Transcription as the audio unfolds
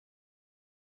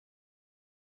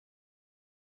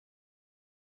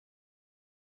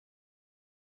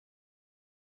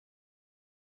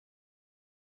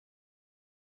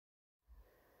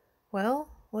Well,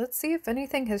 let's see if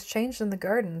anything has changed in the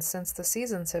garden since the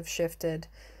seasons have shifted.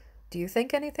 Do you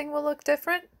think anything will look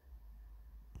different?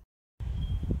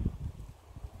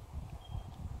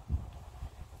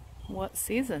 What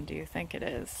season do you think it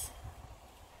is?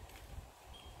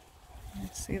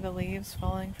 See the leaves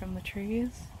falling from the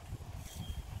trees?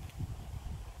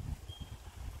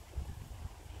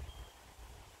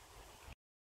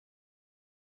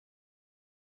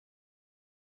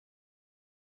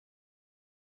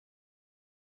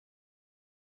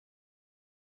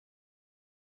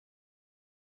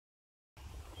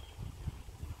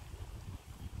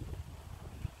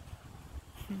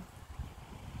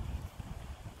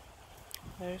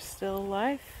 There's still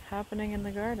life happening in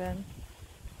the garden.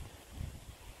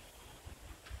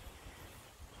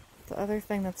 The other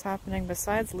thing that's happening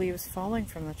besides leaves falling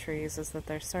from the trees is that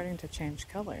they're starting to change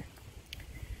color.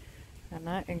 And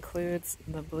that includes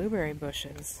the blueberry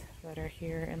bushes that are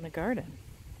here in the garden.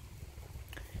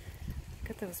 Look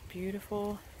at those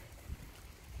beautiful,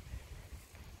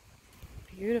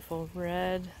 beautiful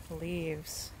red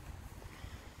leaves.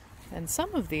 And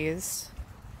some of these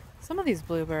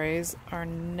blueberries are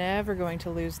never going to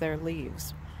lose their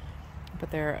leaves,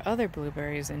 but there are other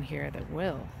blueberries in here that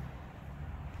will.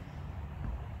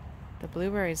 The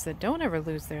blueberries that don't ever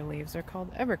lose their leaves are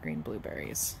called evergreen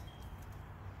blueberries.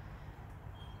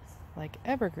 Like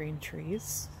evergreen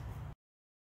trees.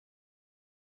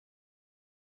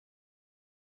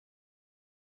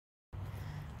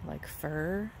 Like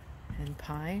fir and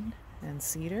pine and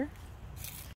cedar.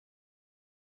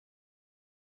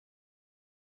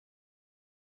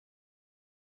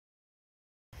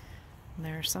 And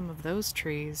there are some of those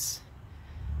trees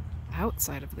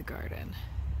outside of the garden.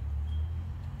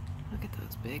 Look at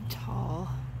those big, tall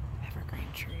evergreen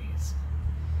trees.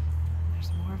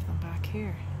 There's more of them back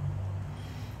here.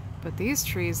 But these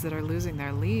trees that are losing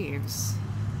their leaves,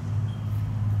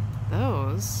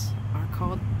 those are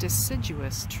called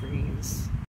deciduous trees.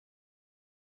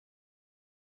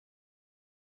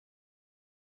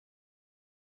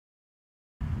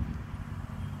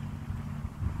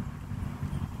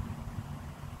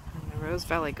 And the Rose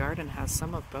Valley Garden has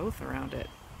some of both around it.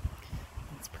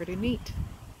 It's pretty neat.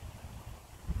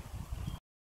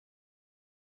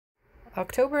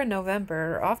 October and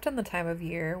November are often the time of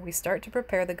year we start to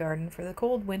prepare the garden for the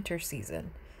cold winter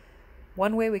season.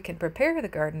 One way we can prepare the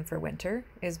garden for winter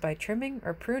is by trimming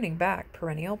or pruning back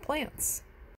perennial plants.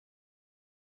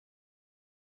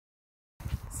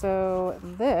 So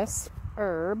this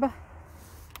herb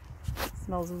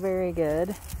smells very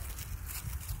good.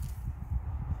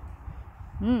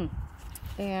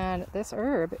 And this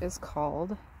herb is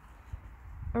called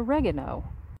oregano.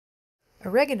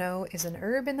 Oregano is an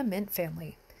herb in the mint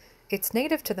family. It's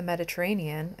native to the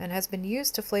Mediterranean and has been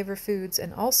used to flavor foods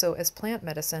and also as plant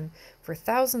medicine for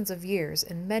thousands of years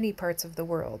in many parts of the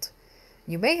world.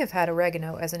 You may have had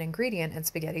oregano as an ingredient in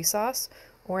spaghetti sauce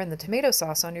or in the tomato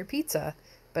sauce on your pizza,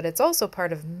 but it's also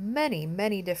part of many,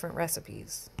 many different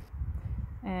recipes.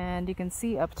 And you can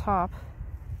see up top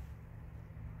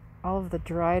all of the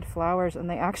dried flowers, and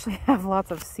they actually have lots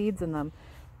of seeds in them.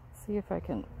 Let's see if I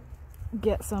can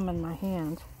get some in my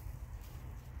hand.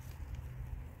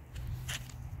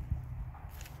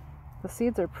 The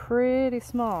seeds are pretty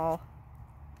small.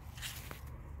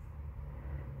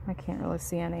 I can't really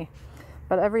see any.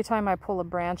 But every time I pull a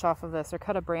branch off of this or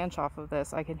cut a branch off of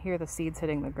this, I can hear the seeds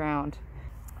hitting the ground.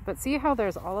 But see how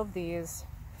there's all of these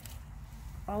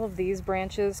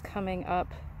branches coming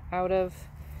up out of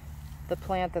the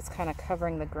plant that's kind of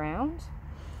covering the ground?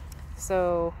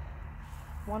 So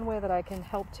one way that I can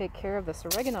help take care of this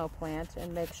oregano plant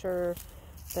and make sure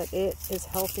that it is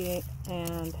healthy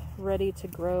and ready to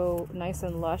grow nice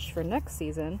and lush for next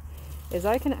season is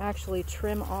I can actually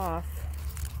trim off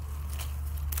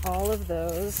all of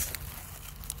those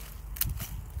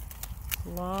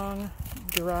long,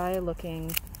 dry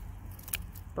looking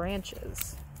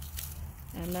branches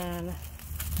and then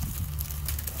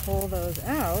pull those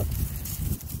out,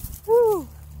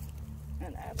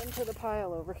 and add them to the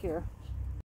pile over here.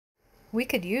 We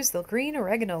could use the green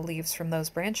oregano leaves from those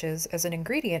branches as an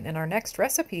ingredient in our next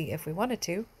recipe if we wanted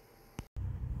to.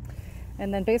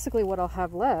 And then basically what I'll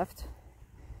have left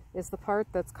is the part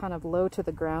that's kind of low to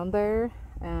the ground there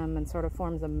and sort of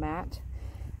forms a mat.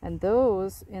 And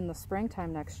those in the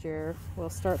springtime next year will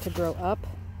start to grow up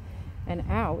and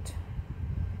out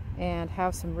and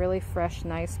have some really fresh,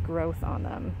 nice growth on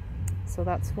them. So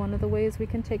that's one of the ways we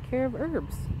can take care of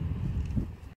herbs.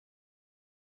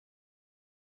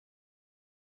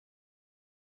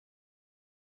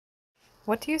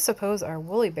 What do you suppose our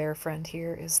woolly bear friend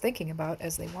here is thinking about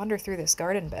as they wander through this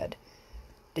garden bed?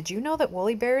 Did you know that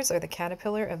woolly bears are the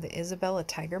caterpillar of the Isabella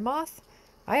tiger moth?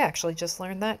 I actually just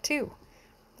learned that too.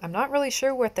 I'm not really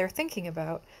sure what they're thinking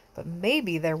about, but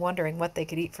maybe they're wondering what they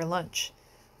could eat for lunch.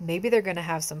 Maybe they're going to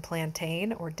have some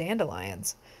plantain or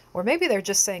dandelions. Or maybe they're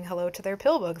just saying hello to their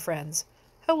pillbug friends.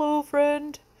 Hello,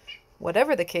 friend.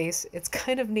 Whatever the case, it's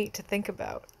kind of neat to think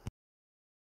about.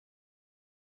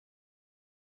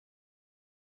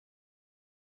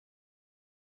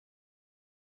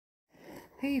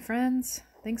 Hey friends,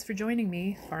 thanks for joining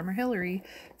me, Farmer Hillary,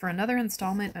 for another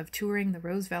installment of touring the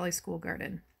Rose Valley School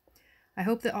Garden. I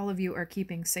hope that all of you are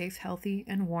keeping safe, healthy,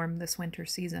 and warm this winter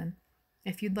season.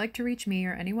 If you'd like to reach me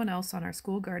or anyone else on our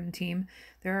school garden team,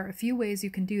 there are a few ways you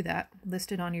can do that,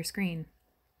 listed on your screen.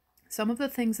 Some of the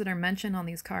things that are mentioned on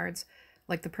these cards,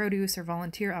 like the produce or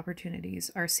volunteer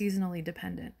opportunities, are seasonally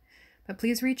dependent. But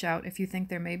please reach out if you think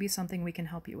there may be something we can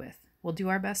help you with. We'll do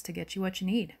our best to get you what you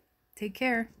need. Take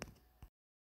care.